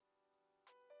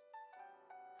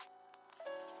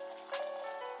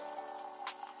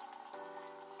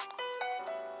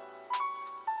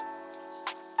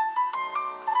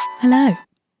Hello.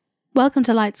 Welcome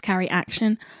to Lights Carry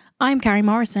Action. I'm Carrie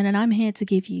Morrison and I'm here to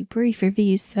give you brief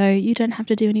reviews so you don't have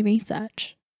to do any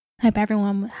research. Hope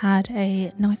everyone had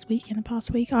a nice week in the past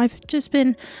week. I've just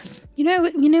been,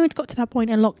 it's got to that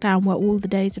point in lockdown where all the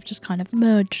days have just kind of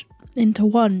merged into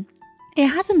one. It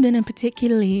hasn't been a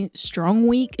particularly strong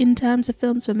week in terms of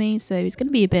films for me, so it's going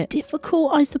to be a bit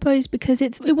difficult, I suppose, because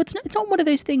it's not one of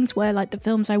those things where like the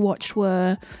films I watched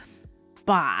were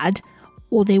bad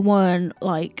or they weren't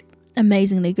like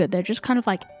amazingly good. They're just kind of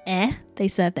like they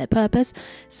serve their purpose.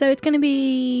 So it's going to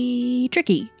be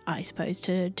tricky, I suppose,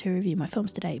 to review my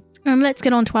films today. Let's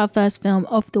get on to our first film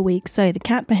of the week. So the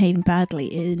cat behaving badly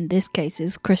in this case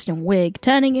is Kristen Wiig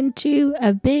turning into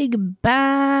a big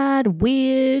bad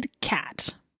weird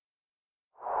cat.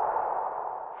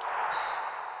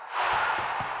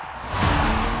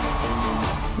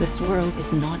 This world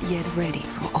is not yet ready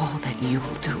for all that you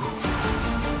will do.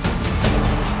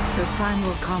 Your time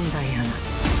will come, Diana.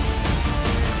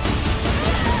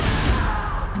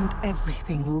 And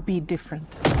everything will be different.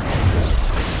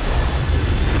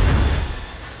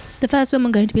 The first film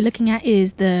I'm going to be looking at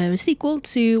is the sequel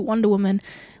to Wonder Woman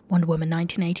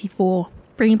 1984.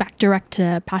 Bringing back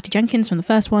director Patty Jenkins from the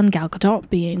first one, Gal Gadot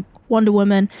being Wonder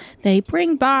Woman. They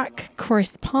bring back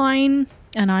Chris Pine,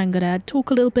 and I'm going to talk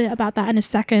a little bit about that in a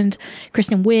second.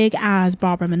 Kristen Wiig as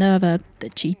Barbara Minerva, the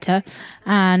cheetah,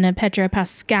 and Pedro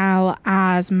Pascal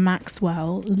as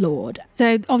Maxwell Lord.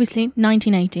 So obviously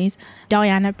 1980s,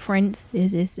 Diana Prince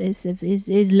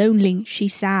is lonely,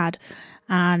 she's sad,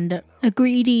 and a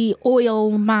greedy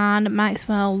oil man,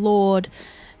 Maxwell Lord,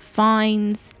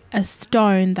 finds a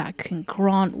stone that can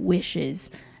grant wishes,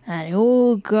 and it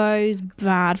all goes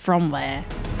bad from there.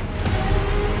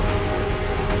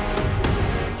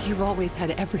 You've always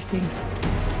had everything,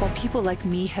 while people like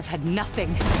me have had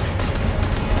nothing.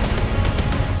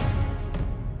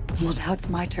 Well, now it's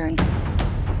my turn.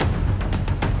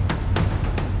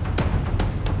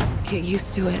 Get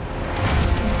used to it.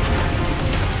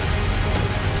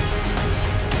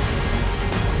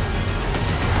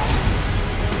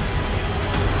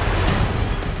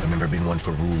 I've never been one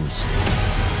for rules.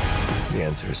 The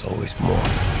answer is always more.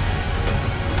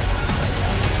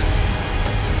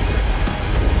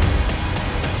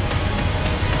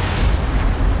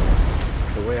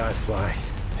 The way I fly,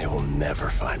 they will never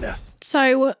find us.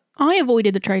 So I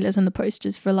avoided the trailers and the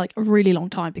posters for like a really long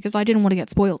time because I didn't want to get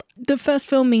spoiled. The first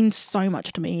film means so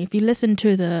much to me. If you listen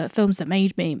to the Films That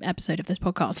Made Me episode of this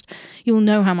podcast, you'll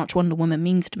know how much Wonder Woman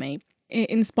means to me. It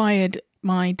inspired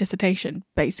my dissertation,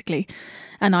 basically.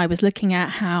 And I was looking at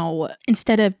how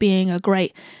instead of being a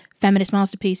great feminist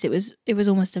masterpiece, it was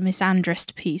almost a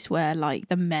misandrist piece where like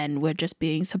the men were just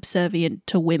being subservient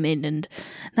to women, and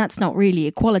that's not really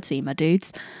equality, my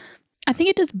dudes. I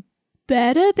think it does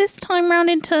better this time around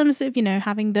in terms of,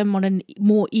 having them on a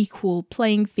more equal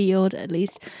playing field, at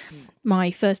least my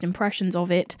first impressions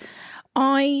of it.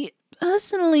 I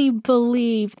personally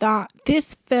believe that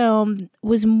this film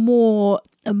was more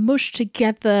a mush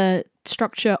together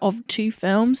structure of two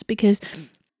films, because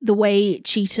the way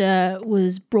Cheetah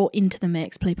was brought into the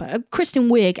mix, played by Kristen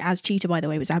Wiig as Cheetah, by the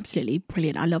way, was absolutely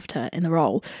brilliant. I loved her in the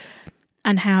role,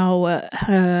 and how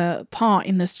her part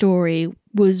in the story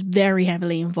was very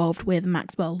heavily involved with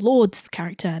Maxwell Lord's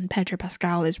character, and Pedro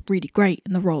Pascal is really great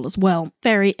in the role as well.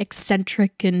 Very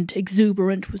eccentric and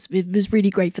exuberant, it was really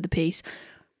great for the piece.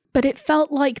 But it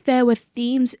felt like there were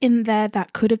themes in there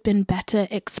that could have been better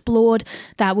explored,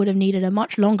 that would have needed a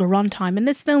much longer runtime. And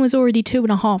this film is already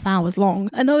 2.5 hours long.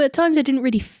 And though at times I didn't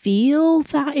really feel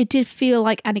that, it did feel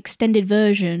like an extended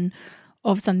version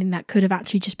of something that could have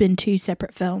actually just been two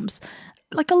separate films.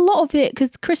 Like a lot of it, because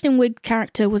Kristen Wiig's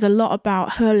character was a lot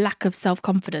about her lack of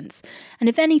self-confidence. And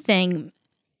if anything,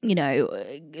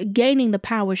 gaining the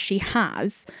powers she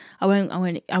has, I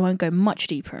won't go much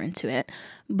deeper into it,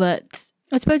 but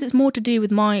I suppose it's more to do with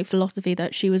my philosophy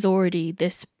that she was already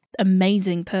this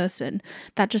amazing person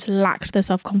that just lacked the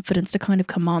self-confidence to kind of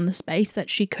command the space that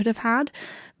she could have had.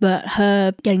 But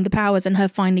her getting the powers and her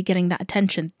finally getting that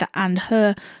attention and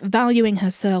her valuing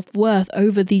her self-worth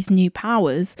over these new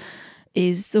powers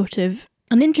is sort of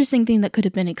an interesting thing that could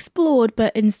have been explored,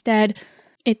 but instead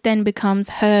it then becomes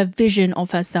her vision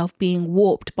of herself being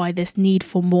warped by this need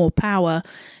for more power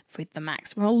with the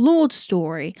Maxwell Lord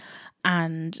story.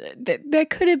 And there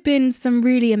could have been some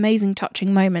really amazing,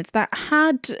 touching moments that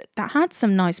had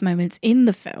some nice moments in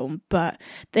the film, but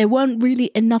there weren't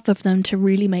really enough of them to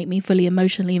really make me fully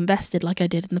emotionally invested like I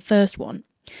did in the first one.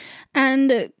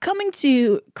 And coming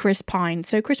to Chris Pine,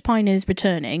 so Chris Pine is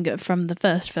returning from the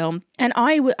first film, and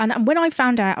when I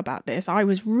found out about this, I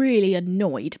was really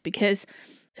annoyed because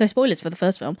So spoilers for the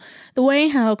first film. The way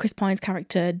how Chris Pine's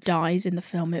character dies in the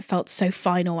film, it felt so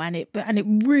final, and it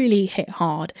really hit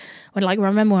hard. When, like, I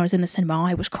remember when I was in the cinema,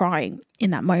 I was crying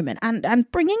in that moment.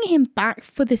 And bringing him back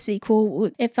for the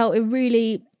sequel, it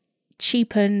really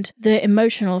cheapened the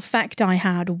emotional effect I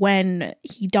had when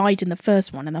he died in the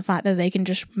first one, and the fact that they can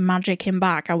just magic him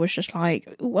back. I was just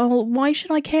like, well, why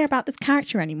should I care about this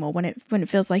character anymore when it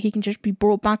feels like he can just be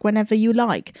brought back whenever you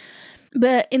like?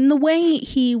 But in the way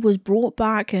he was brought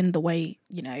back and the way,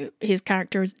 you know, his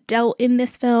character is dealt in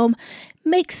this film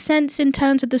makes sense in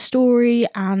terms of the story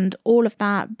and all of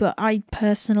that. But I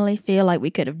personally feel like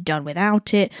we could have done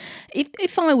without it.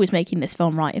 If I was making this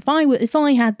film right, if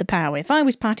I had the power, if I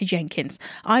was Patty Jenkins,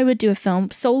 I would do a film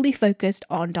solely focused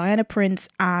on Diana Prince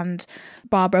and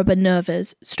Barbara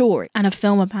Minerva's story, and a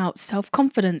film about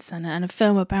self-confidence and a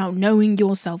film about knowing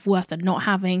your self-worth and not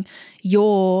having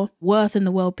your worth in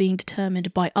the world being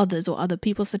determined by others or other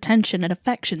people's attention and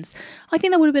affections. I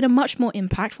think that would have been a much more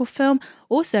impactful film,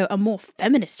 also a more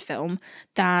feminist film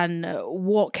than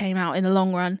what came out in the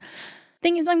long run.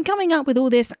 Thing is, I'm coming up with all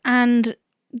this and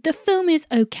the film is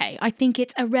okay. I think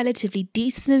it's a relatively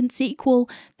decent sequel.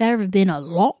 There have been a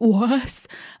lot worse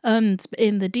in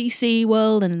the DC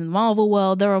world and in the Marvel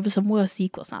world. There are some worse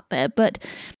sequels out there. But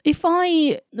if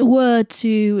I were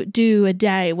to do a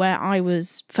day where I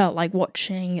felt like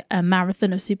watching a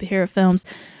marathon of superhero films,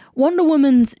 Wonder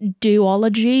Woman's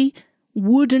duology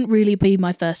wouldn't really be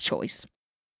my first choice.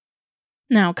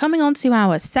 Now, coming on to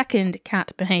our second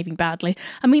cat behaving badly.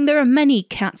 I mean, there are many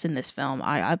cats in this film.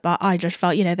 But I just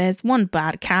felt, you know, there's one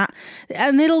bad cat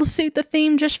and it'll suit the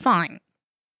theme just fine.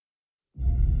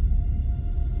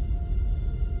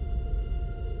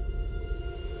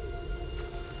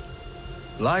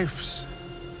 Life's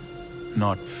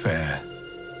not fair,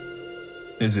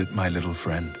 is it, my little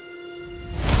friend?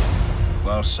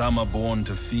 While some are born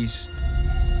to feast,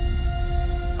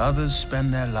 others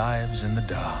spend their lives in the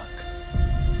dark.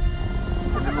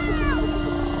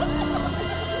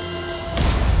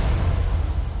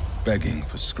 Begging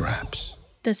for scraps.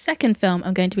 The second film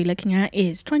I'm going to be looking at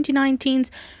is 2019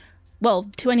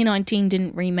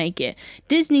 didn't remake it.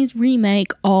 Disney's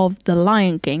remake of The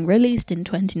Lion King, released in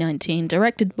 2019,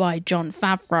 directed by Jon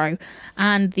Favreau,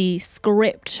 and the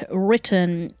script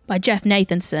written by Jeff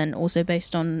Nathanson, also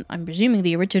based on, I'm presuming,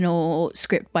 the original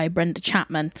script by Brenda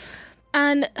Chapman.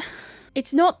 And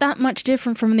it's not that much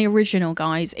different from the original,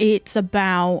 guys. It's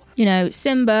about, you know,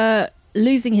 Simba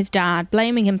losing his dad,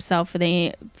 blaming himself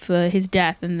for his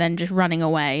death, and then just running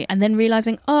away, and then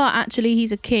realizing, oh, actually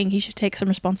he's a king, he should take some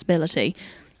responsibility.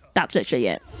 That's literally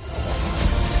it.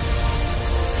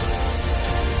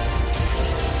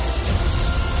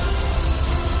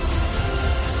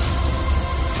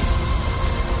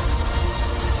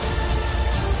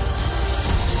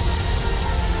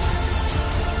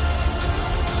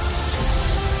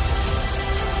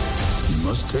 You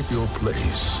must take your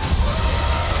place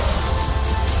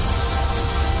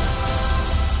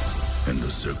in the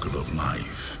circle of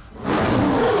life.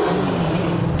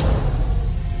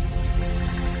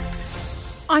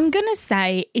 I'm gonna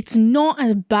say it's not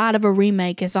as bad of a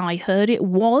remake as I heard it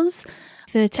was.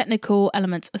 The technical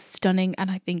elements are stunning,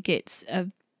 and I think it's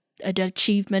an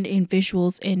achievement in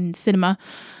visuals in cinema.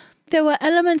 There were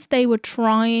elements they were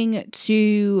trying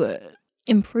to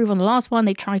improve on the last one.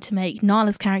 They tried to make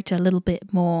Nala's character a little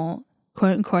bit more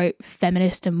quote-unquote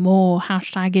feminist and more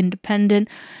 #independent,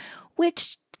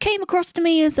 which came across to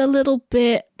me as a little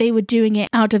bit, they were doing it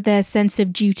out of their sense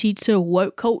of duty to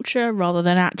woke culture rather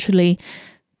than actually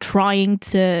trying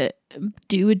to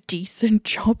do a decent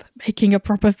job making a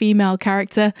proper female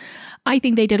character. I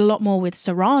think they did a lot more with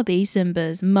Sarabi,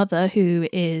 Simba's mother, who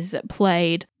is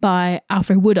played by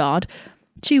Alfred Woodard.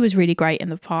 She was really great in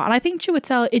the part, and I think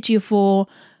Chiwetel Ejiofor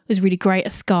was really great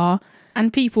as Scar.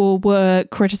 And people were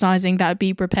criticizing that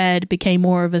Be Prepared became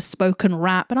more of a spoken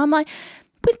rap, and I'm like,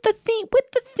 with the theme,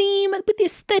 with the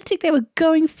aesthetic they were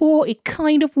going for, it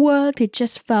kind of worked. It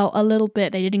just felt a little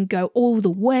bit, they didn't go all the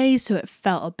way, so it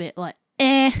felt a bit like,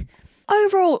 eh.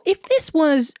 Overall, if this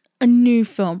was a new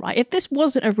film, right, if this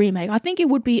wasn't a remake, I think it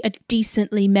would be a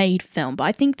decently made film. But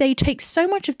I think they take so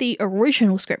much of the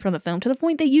original script from the film to the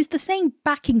point they use the same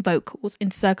backing vocals in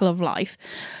Circle of Life.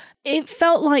 It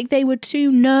felt like they were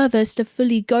too nervous to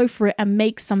fully go for it and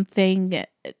make something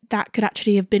that could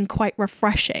actually have been quite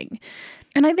refreshing.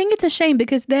 And I think it's a shame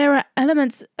because there are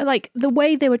elements, like the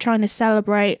way they were trying to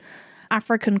celebrate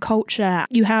African culture.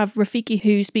 You have Rafiki,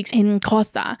 who speaks in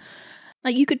Xhosa.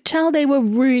 Like, you could tell they were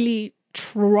really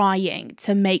trying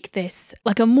to make this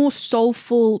like a more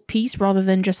soulful piece rather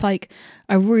than just like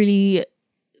a really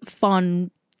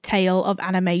fun tale of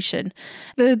animation.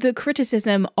 The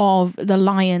criticism of the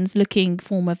lions looking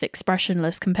form of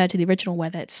expressionless compared to the original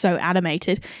where it's so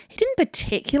animated, it didn't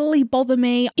particularly bother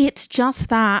me. It's just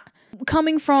that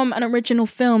coming from an original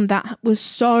film that was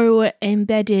so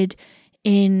embedded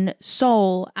in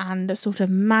soul and a sort of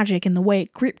magic in the way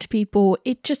it gripped people,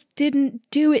 it just didn't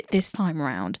do it this time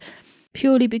around.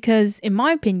 Purely because, in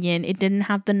my opinion, it didn't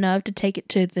have the nerve to take it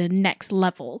to the next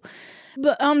level.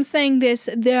 But I'm saying this,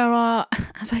 there are,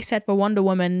 as I said for Wonder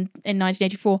Woman in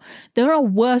 1984, there are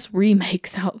worse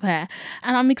remakes out there.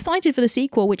 And I'm excited for the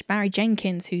sequel, which Barry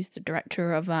Jenkins, who's the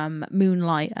director of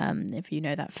Moonlight, if you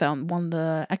know that film, won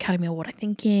the Academy Award, I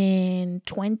think in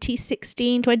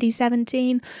 2016,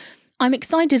 2017. I'm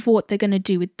excited for what they're going to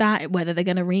do with that, whether they're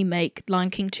going to remake Lion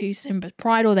King 2 Simba's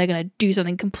Pride or they're going to do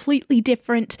something completely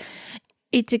different.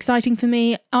 It's exciting for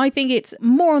me. I think it's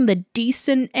more on the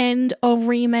decent end of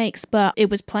remakes, but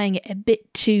it was playing it a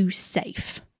bit too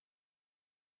safe.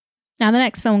 Now, the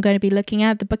next film I'm going to be looking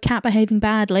at, The Cat Behaving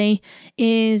Badly,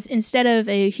 is instead of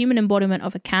a human embodiment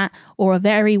of a cat or a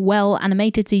very well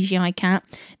animated CGI cat,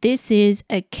 this is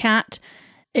a cat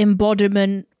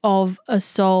embodiment of a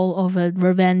soul of a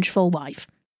revengeful wife.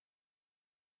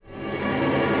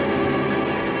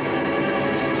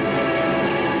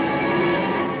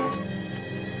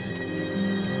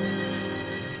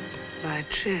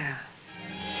 Ligeia.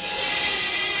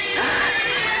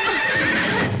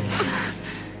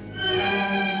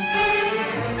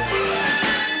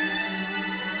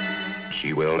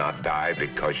 She will not die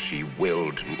because she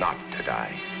willed not to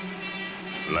die.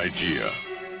 Ligeia,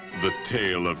 the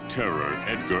tale of terror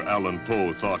Edgar Allan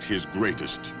Poe thought his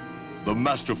greatest. The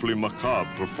masterfully macabre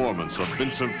performance of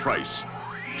Vincent Price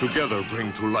together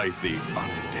bring to life the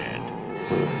undead,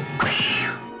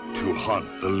 to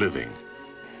haunt the living.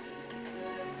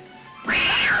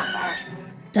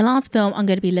 The last film I'm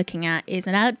going to be looking at is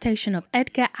an adaptation of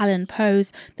Edgar Allan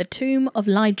Poe's The Tomb of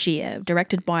Ligeia,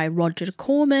 directed by Roger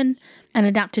Corman and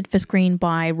adapted for screen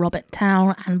by Robert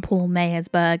Towle and Paul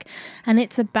Meyersberg. And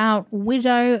it's about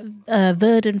widow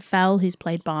Verdun Fell, who's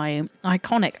played by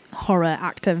iconic horror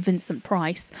actor Vincent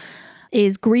Price,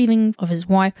 is grieving of his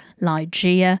wife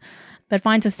Ligeia, but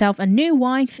finds herself a new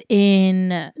wife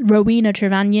in Rowena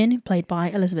Trevanion, played by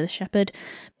Elizabeth Shepherd.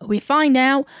 We find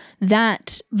out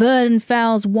that Verdun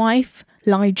Fell's wife,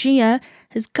 Ligeia,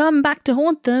 has come back to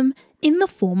haunt them in the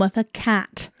form of a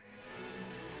cat.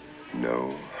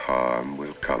 No harm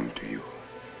will come to you.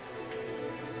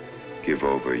 Give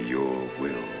over your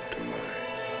will to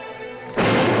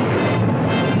mine.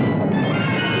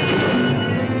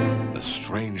 The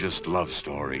strangest love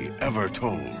story ever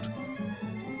told,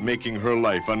 making her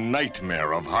life a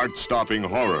nightmare of heart-stopping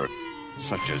horror,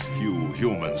 such as few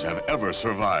humans have ever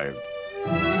survived.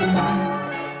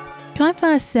 Can I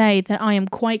first say that I am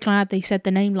quite glad they said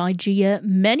the name Ligeia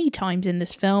many times in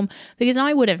this film, because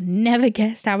I would have never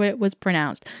guessed how it was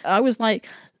pronounced. I was like,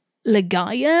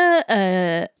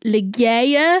 Ligeia?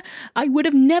 Ligeia? I would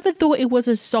have never thought it was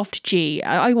a soft G.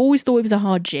 I always thought it was a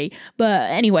hard G.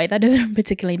 But anyway, that doesn't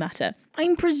particularly matter.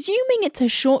 I'm presuming it's a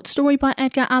short story by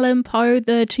Edgar Allan Poe,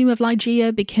 The Tomb of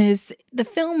Ligeia, because the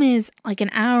film is like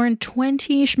an hour and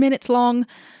 20-ish minutes long.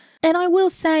 And I will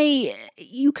say,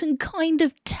 you can kind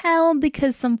of tell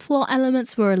because some plot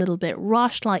elements were a little bit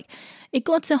rushed. Like, it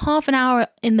got to half an hour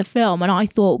in the film and I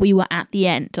thought we were at the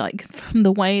end, like, from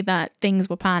the way that things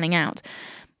were panning out.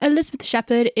 Elizabeth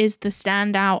Shepherd is the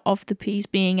standout of the piece,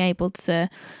 being able to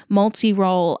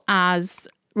multi-role as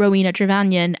Rowena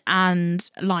Trevanion and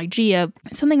Ligeia.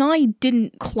 Something I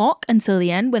didn't clock until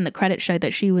the end when the credits showed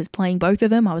that she was playing both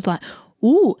of them. I was like,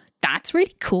 ooh, that's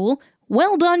really cool.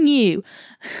 Well done, you.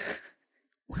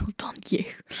 Well done, you.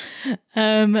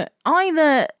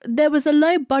 Either there was a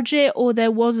low budget or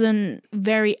there wasn't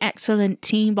very excellent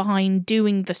team behind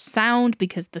doing the sound,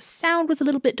 because the sound was a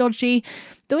little bit dodgy.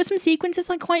 There were some sequences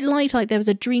I quite liked, like there was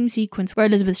a dream sequence where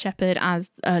Elizabeth Shepherd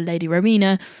as Lady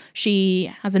Rowena,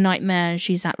 she has a nightmare,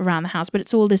 she's around the house, but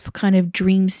it's all this kind of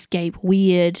dreamscape,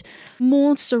 weird,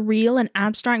 more surreal and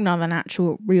abstract than an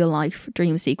actual real life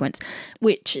dream sequence,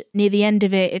 which near the end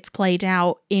of it, it's played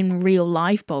out in real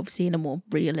life, but obviously in a more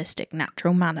realistic,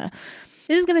 natural manner.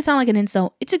 This is going to sound like an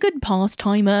insult. It's a good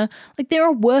pastimer. Like, there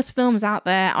are worse films out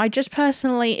there. I just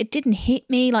personally, it didn't hit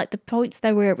me. Like, the points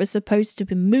there where it was supposed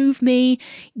to move me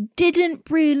didn't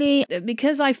really,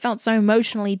 because I felt so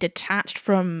emotionally detached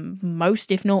from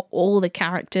most, if not all, the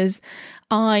characters.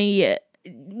 I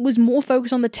was more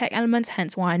focused on the tech elements,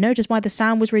 hence why I noticed why the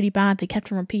sound was really bad. They kept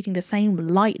on repeating the same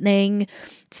lightning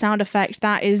sound effect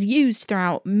that is used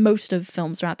throughout most of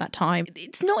films throughout that time.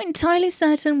 It's not entirely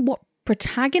certain what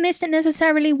protagonist it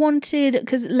necessarily wanted,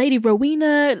 because Lady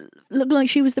Rowena looked like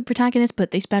she was the protagonist,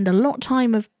 but they spend a lot of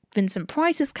time of Vincent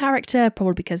Price's character,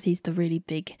 probably because he's the really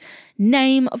big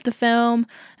name of the film,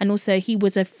 and also he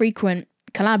was a frequent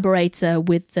collaborator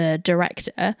with the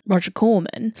director, Roger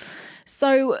Corman.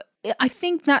 So I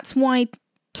think that's why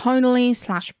tonally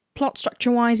 / plot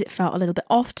structure wise it felt a little bit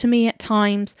off to me at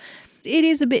times. It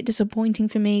is a bit disappointing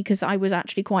for me because I was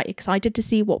actually quite excited to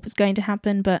see what was going to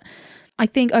happen, but I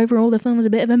think overall the film was a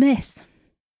bit of a miss.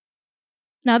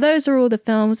 Now those are all the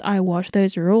films I watched.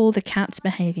 Those are all the cats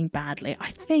behaving badly.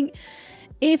 I think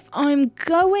if I'm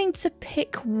going to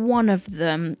pick one of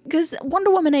them, because Wonder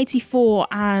Woman 84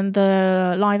 and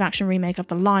the live action remake of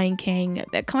The Lion King,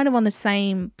 they're kind of on the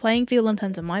same playing field in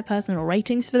terms of my personal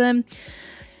ratings for them.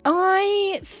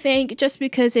 I think just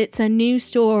because it's a new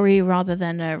story rather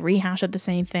than a rehash of the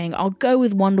same thing, I'll go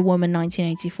with Wonder Woman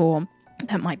 1984.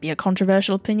 That might be a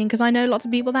controversial opinion because I know lots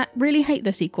of people that really hate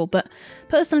the sequel, but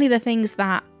personally the things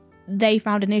that they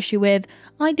found an issue with,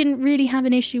 I didn't really have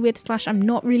an issue with, / I'm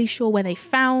not really sure where they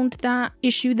found that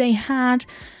issue they had,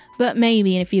 but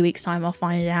maybe in a few weeks' time I'll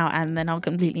find it out and then I'll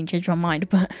completely change my mind.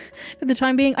 But for the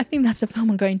time being, I think that's the film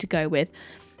I'm going to go with.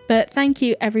 But thank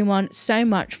you everyone so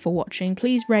much for watching.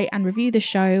 Please rate and review the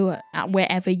show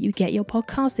wherever you get your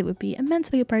podcast. It would be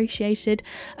immensely appreciated.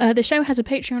 The show has a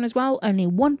Patreon as well, only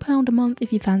 £1 a month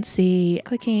if you fancy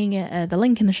clicking the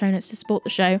link in the show notes to support the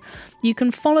show. You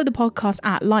can follow the podcast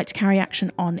at Light Carry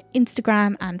Action on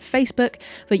Instagram and Facebook,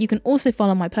 but you can also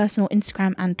follow my personal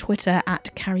Instagram and Twitter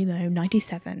at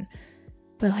CarryThough97.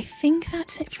 But I think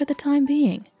that's it for the time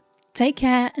being. Take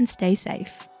care and stay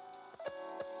safe.